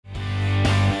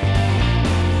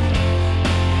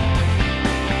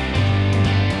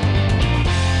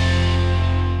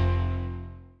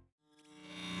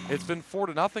it's been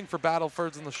 4-0 for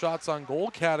Battlefords in the shots on goal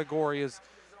category as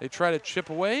they try to chip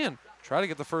away and try to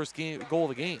get the first goal of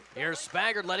the game. Here's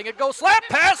Spaggard letting it go. Slap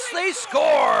pass, they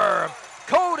score!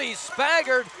 Cody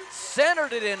Spaggard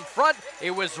centered it in front.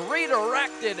 It was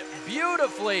redirected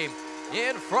beautifully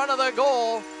in front of the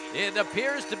goal. It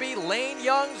appears to be Lane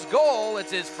Young's goal.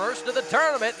 It's his first of the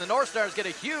tournament. The North Stars get a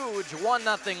huge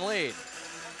 1-0 lead.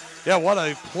 Yeah, what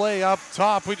a play up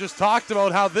top. We just talked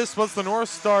about how this was the North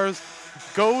Stars'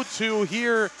 go-to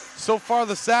here so far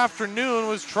this afternoon,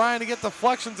 was trying to get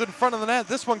deflections in front of the net.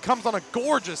 This one comes on a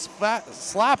gorgeous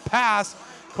slap pass.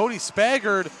 Cody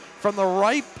Spaggard from the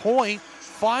right point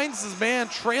finds his man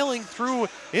trailing through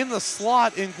in the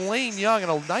slot in Lane Young,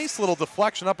 and a nice little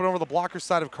deflection up and over the blocker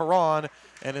side of Karan,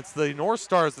 and it's the North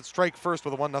Stars that strike first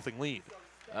with a 1-0 lead.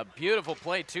 A beautiful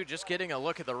play, too. Just getting a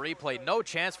look at the replay. No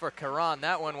chance for Karan.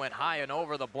 That one went high and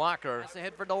over the blocker. It's a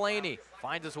hit for Delaney.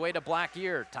 Finds his way to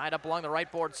Black-Ear. Tied up along the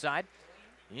right board side.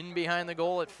 In behind the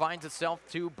goal, it finds itself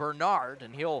to Bernard,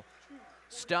 and he'll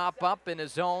stop up in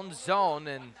his own zone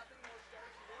and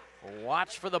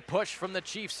watch for the push from the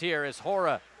Chiefs here as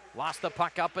Hora lost the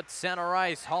puck up at center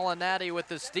ice. Hollanati with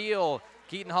the steal.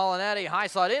 Keaton Hollanati, high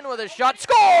slot in with a shot.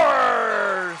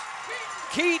 Scores!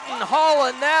 Keaton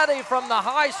Hollanati from the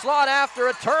high slot after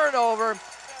a turnover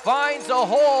finds a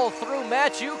hole through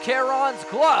Matthew Caron's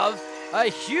glove. A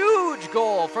huge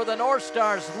goal for the North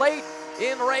Stars late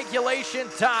in regulation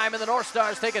time, and the North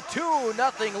Stars take a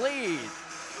 2-0 lead.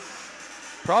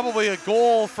 Probably a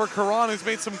goal for Karan, who's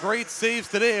made some great saves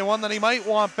today, one that he might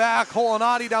want back.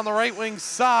 Hollanati down the right wing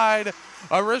side.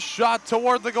 A wrist shot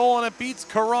toward the goal, and it beats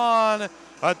Karan.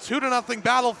 A 2-0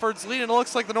 Battlefords lead, and it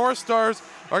looks like the North Stars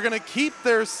are going to keep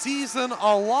their season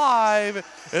alive,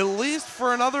 at least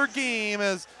for another game,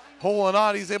 as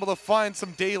Hollanati's able to find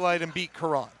some daylight and beat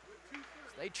Karan.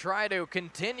 They try to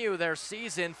continue their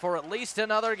season for at least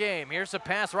another game. Here's a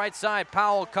pass right side.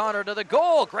 Powell Connor to the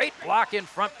goal. Great block in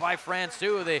front by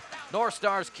Francouz, the North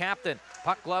Stars captain.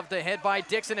 Puck gloved ahead by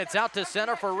Dixon. It's out to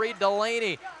center for Reed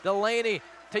Delaney. Delaney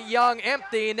to Young,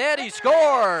 empty net. He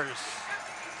scores.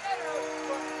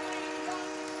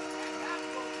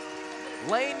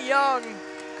 Lane Young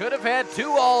could have had two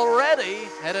already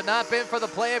had it not been for the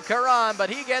play of Karan,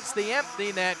 but he gets the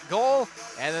empty net goal,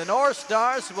 and the North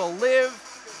Stars will live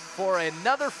for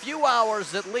another few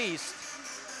hours at least,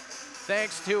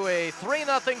 thanks to a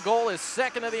 3-0 goal, his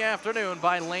second of the afternoon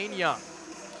by Lane Young.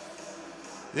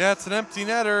 Yeah, it's an empty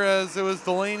netter as it was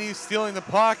Delaney stealing the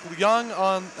puck. Young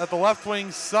at the left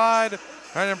wing side,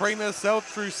 trying to bring this out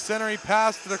through center. He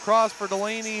passed it across for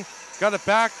Delaney, got it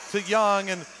back to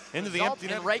Young and into the empty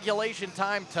net. In regulation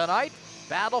time tonight,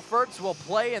 Battlefords will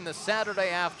play in the Saturday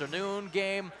afternoon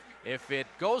game. If it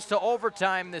goes to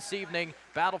overtime this evening,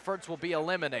 Battlefords will be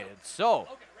eliminated. So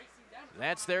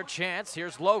that's their chance.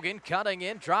 Here's Logan cutting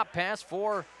in, drop pass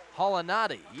for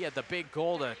Hollanati. He had the big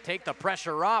goal to take the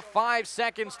pressure off. 5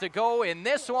 seconds to go in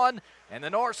this one, and the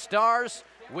North Stars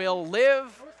will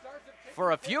live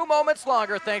for a few moments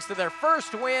longer thanks to their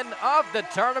first win of the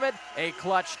tournament. A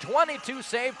clutch 22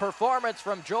 save performance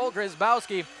from Joel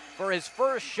Grzybowski for his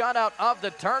first shutout of the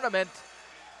tournament.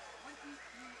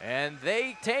 And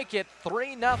they take it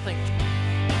 3-0.